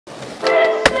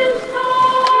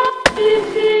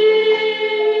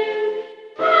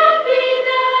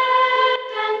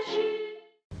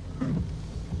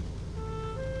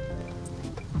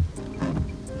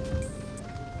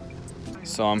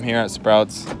So I'm here at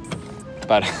Sprouts,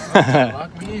 but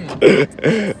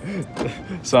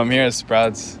so I'm here at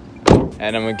Sprouts,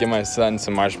 and I'm gonna give my son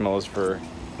some marshmallows for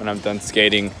when I'm done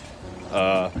skating.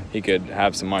 He could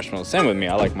have some marshmallows. Same with me.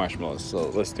 I like marshmallows,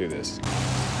 so let's do this.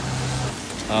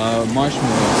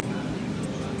 Marshmallows.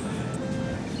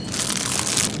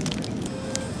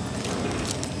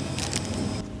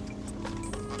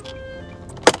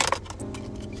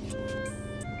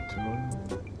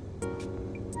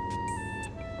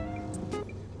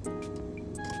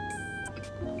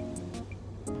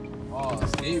 Oh,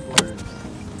 skateboarders.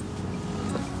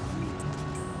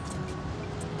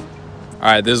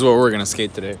 Alright, this is what we're gonna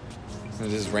skate today. It's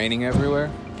just raining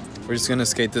everywhere. We're just gonna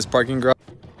skate this parking garage.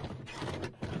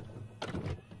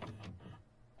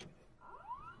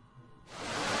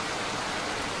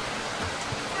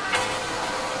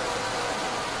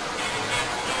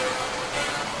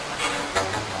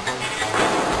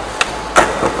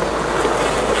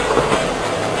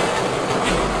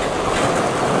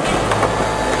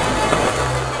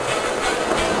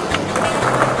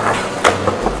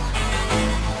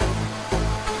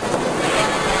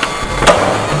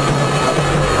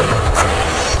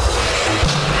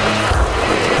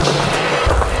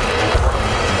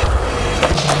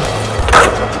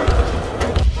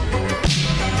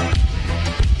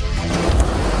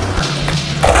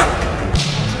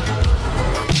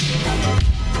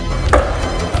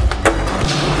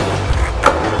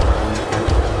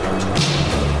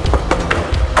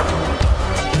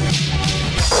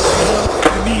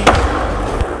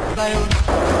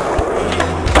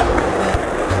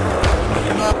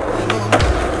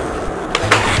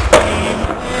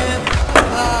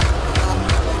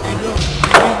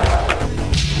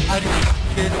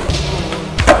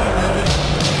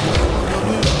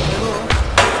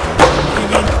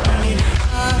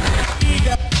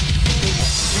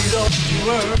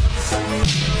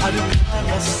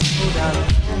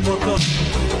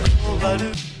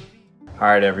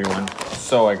 Alright everyone,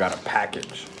 so I got a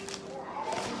package.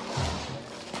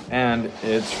 And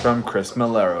it's from Chris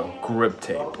Malero,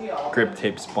 Griptape.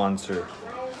 Griptape sponsor.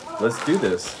 Let's do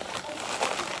this.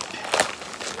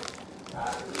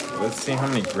 Let's see how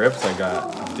many grips I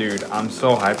got. Dude, I'm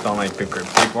so hyped on like the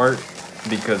Griptape art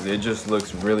because it just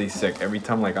looks really sick. Every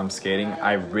time like I'm skating,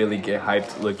 I really get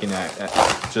hyped looking at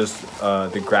just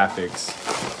the graphics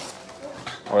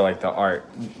or like the art.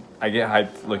 I get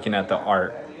hyped looking at the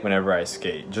art whenever I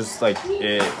skate. Just like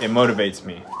it motivates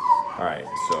me. Alright,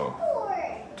 so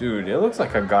dude, it looks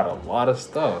like I got a lot of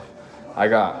stuff. I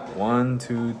got 1,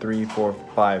 2, 3, 4,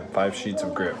 5 sheets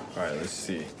of grip. Alright, let's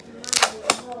see.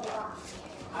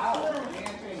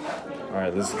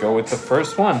 Alright, let's go with the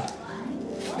first one.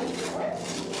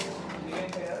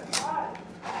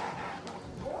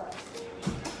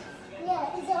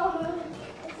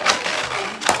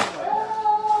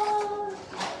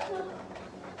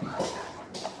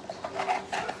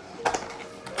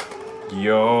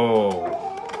 Yo,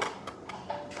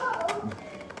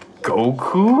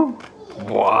 Goku?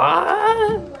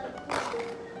 What?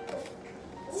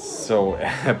 So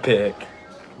epic.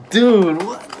 Dude,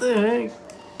 what the heck?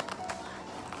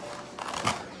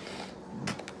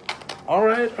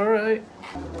 Alright, alright.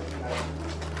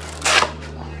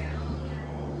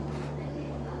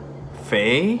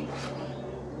 Faye?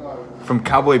 From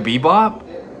Cowboy Bebop?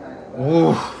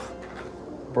 Ooh.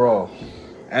 Bro.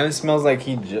 And it smells like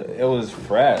it was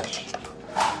fresh.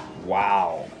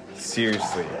 Wow.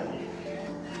 Seriously.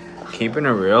 Keeping it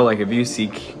real, like if you see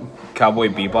Cowboy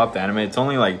Bebop, the anime, it's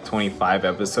only like 25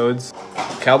 episodes.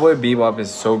 Cowboy Bebop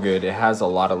is so good. It has a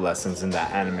lot of lessons in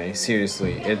that anime.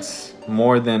 Seriously, it's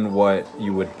more than what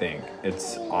you would think.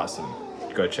 It's awesome.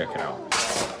 Go check it out.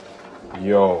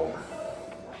 Yo.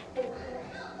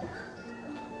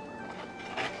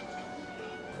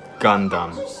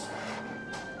 Gundam.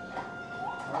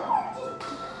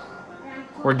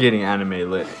 We're getting anime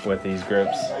lit with these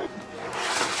grips.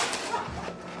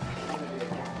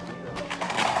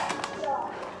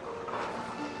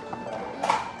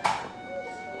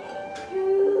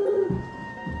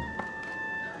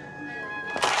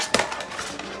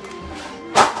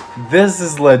 This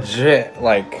is legit,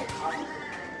 like,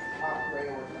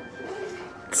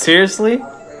 seriously?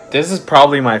 This is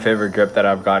probably my favorite grip that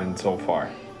I've gotten so far,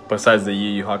 besides the Yu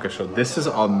Yu Hakusho. This is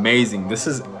amazing. This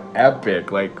is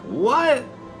epic. Like, what?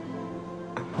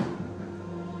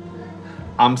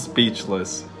 I'm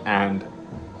speechless, and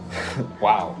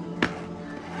wow.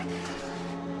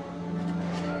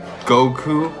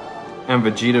 Goku and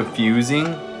Vegeta fusing.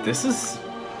 This is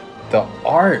the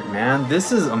art, man.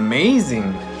 This is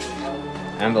amazing.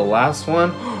 And the last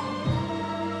one.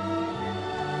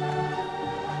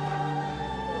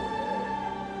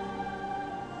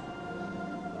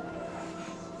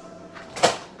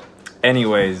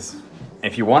 Anyways,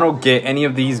 if you want to get any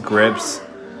of these grips,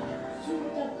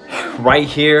 right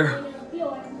here,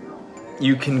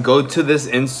 you can go to this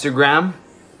Instagram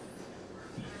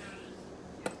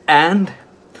and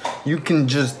you can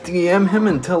just DM him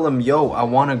and tell him, yo, I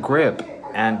want a grip,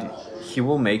 and he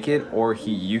will make it. Or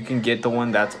you can get the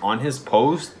one that's on his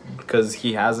post, because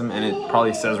he has them and it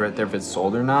probably says right there if it's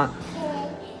sold or not.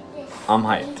 I'm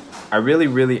hyped. I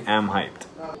really am hyped.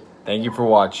 Thank you for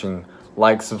watching.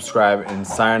 Like, subscribe, and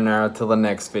sayonara till the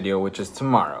next video, which is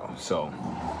tomorrow. So